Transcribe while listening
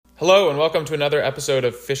Hello and welcome to another episode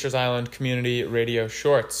of Fisher's Island Community Radio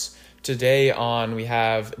Shorts. Today we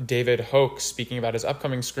have David Hoch speaking about his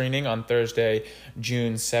upcoming screening on Thursday,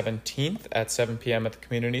 June 17th at 7 p.m. at the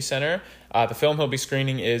Community Center. The film he'll be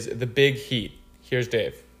screening is The Big Heat. Here's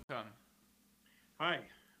Dave. Hi.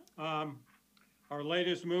 Our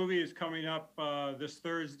latest movie is coming up this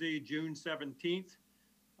Thursday, June 17th.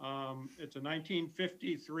 It's a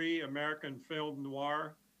 1953 American film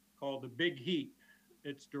noir called The Big Heat.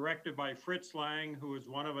 It's directed by Fritz Lang, who is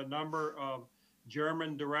one of a number of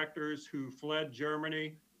German directors who fled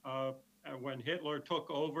Germany when Hitler took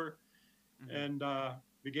over and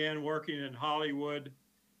began working in Hollywood.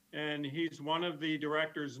 And he's one of the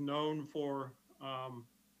directors known for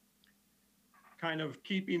kind of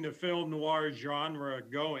keeping the film noir genre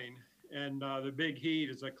going. And The Big Heat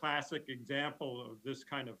is a classic example of this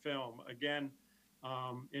kind of film. Again,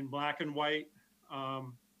 in black and white,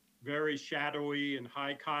 very shadowy and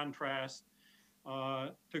high contrast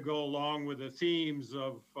to go along with the themes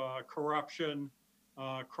of corruption,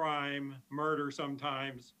 crime, murder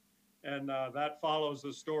sometimes. And that follows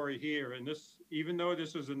the story here. And this, even though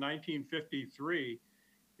this was in 1953,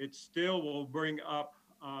 it still will bring up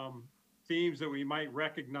themes that we might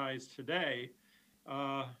recognize today,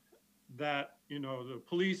 that, you know, the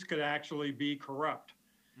police could actually be corrupt.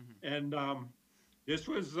 And this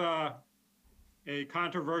was a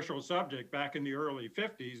controversial subject back in the early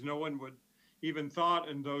 50s. No one would even thought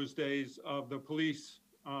in those days of the police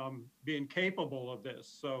being capable of this.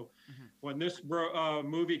 So when this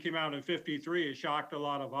movie came out in 53, it shocked a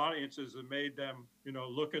lot of audiences and made them, you know,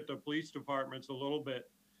 look at the police departments a little bit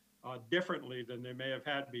differently than they may have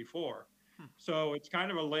had before. So it's kind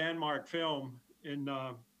of a landmark film in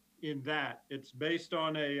that. It's based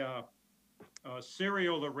on a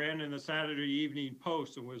serial that ran in the Saturday Evening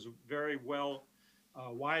Post and was very well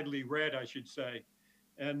widely read, I should say.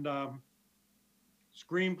 And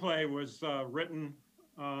screenplay was written,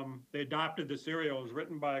 they adopted the serial. It was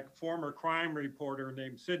written by a former crime reporter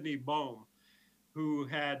named Sidney Bohm, who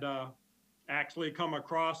had actually come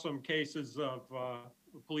across some cases of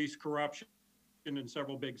police corruption in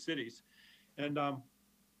several big cities. And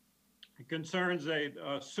it concerns a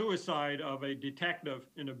suicide of a detective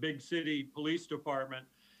in a big city police department.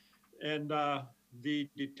 And the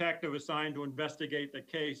detective assigned to investigate the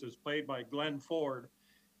case is played by Glenn Ford.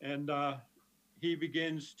 And he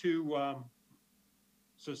begins to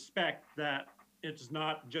suspect that it's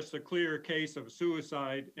not just a clear case of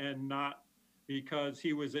suicide and not because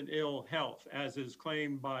he was in ill health, as is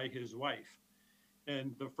claimed by his wife.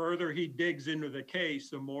 And the further he digs into the case,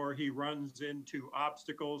 the more he runs into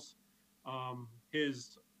obstacles.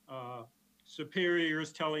 His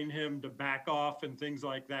superiors telling him to back off and things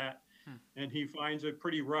like that. And he finds it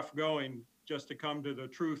pretty rough going just to come to the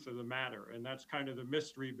truth of the matter. And that's kind of the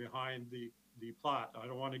mystery behind the plot. I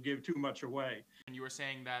don't want to give too much away. And you were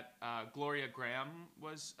saying that Gloria Graham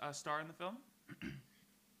was a star in the film?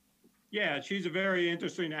 Yeah, she's a very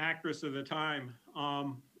interesting actress of the time.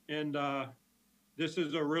 This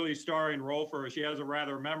is a really starring role for her. She has a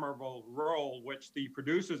rather memorable role, which the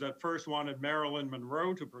producers at first wanted Marilyn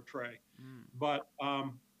Monroe to portray. But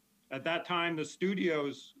at that time, the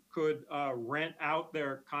studios could rent out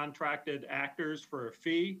their contracted actors for a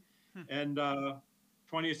fee. And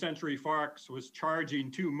 20th Century Fox was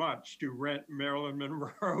charging too much to rent Marilyn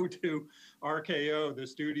Monroe to RKO, the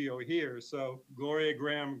studio here. So Gloria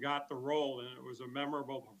Graham got the role, and it was a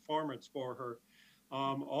memorable performance for her.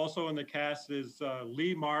 Also in the cast is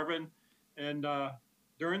Lee Marvin. And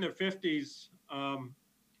during the 50s,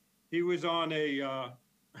 he was on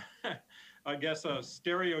I guess, a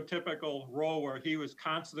stereotypical role where he was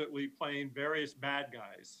constantly playing various bad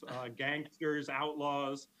guys, gangsters,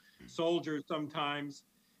 outlaws, soldiers sometimes,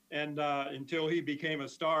 and until he became a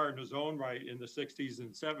star in his own right in the 60s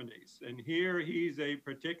and 70s. And here he's a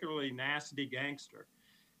particularly nasty gangster.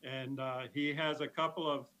 And he has a couple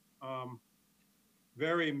of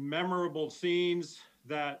very memorable scenes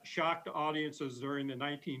that shocked audiences during the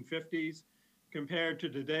 1950s. Compared to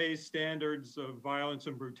today's standards of violence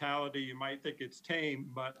and brutality, you might think it's tame,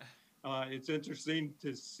 but it's interesting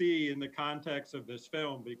to see in the context of this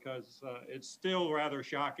film because it's still rather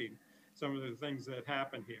shocking, some of the things that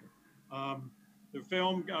happen here. The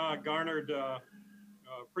film garnered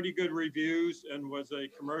pretty good reviews and was a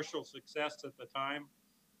commercial success at the time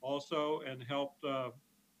also, and helped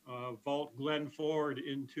vault Glenn Ford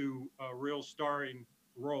into a real starring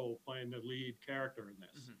role playing the lead character in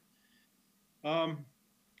this.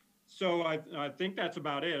 So I think that's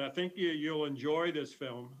about it. I think you'll enjoy this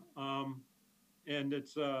film. And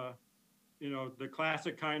it's the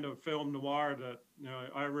classic kind of film noir that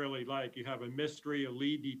I really like. You have a mystery, a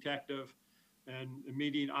lead detective, and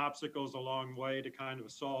meeting obstacles along the way to kind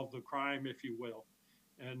of solve the crime, if you will.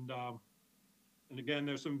 And again,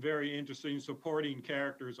 there's some very interesting supporting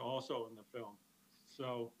characters also in the film.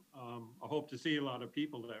 So I hope to see a lot of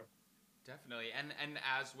people there. Definitely, and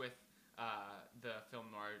as with the film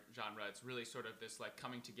noir genre, it's really sort of this like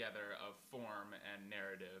coming together of form and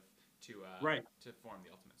narrative Right. to form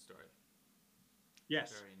the ultimate story.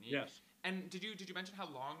 Yes. Very neat. Yes. And did you mention how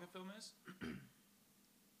long the film is?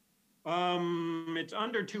 It's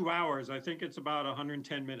under 2 hours. I think it's about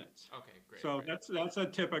 110 minutes. Okay, great. So great. that's a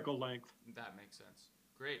typical length. That makes sense.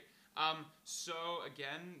 Great. So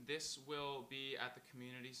again, this will be at the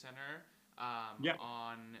community center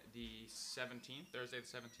on the 17th, Thursday the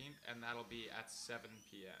 17th, and that'll be at 7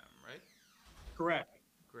 p.m., right? Correct.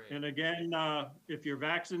 Great. And again, if you're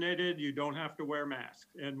vaccinated, you don't have to wear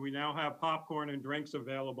masks. And we now have popcorn and drinks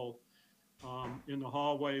available in the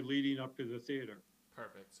hallway leading up to the theater.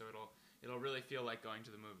 Perfect. So it'll really feel like going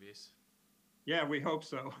to the movies. Yeah, we hope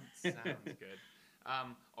so. Sounds good.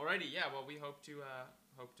 Alrighty, yeah. Well, we hope to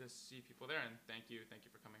see people there, and thank you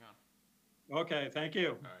for coming on. Okay, thank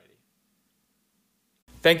you. Alrighty.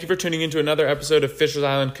 Thank you for tuning into another episode of Fishers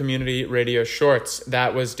Island Community Radio Shorts.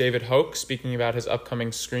 That was David Hoch speaking about his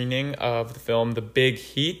upcoming screening of the film The Big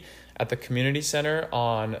Heat at the Community Center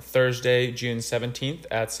on Thursday, June 17th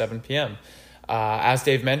at 7 p.m. As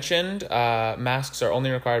Dave mentioned, masks are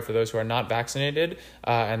only required for those who are not vaccinated,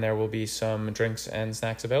 and there will be some drinks and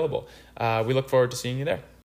snacks available. We look forward to seeing you there.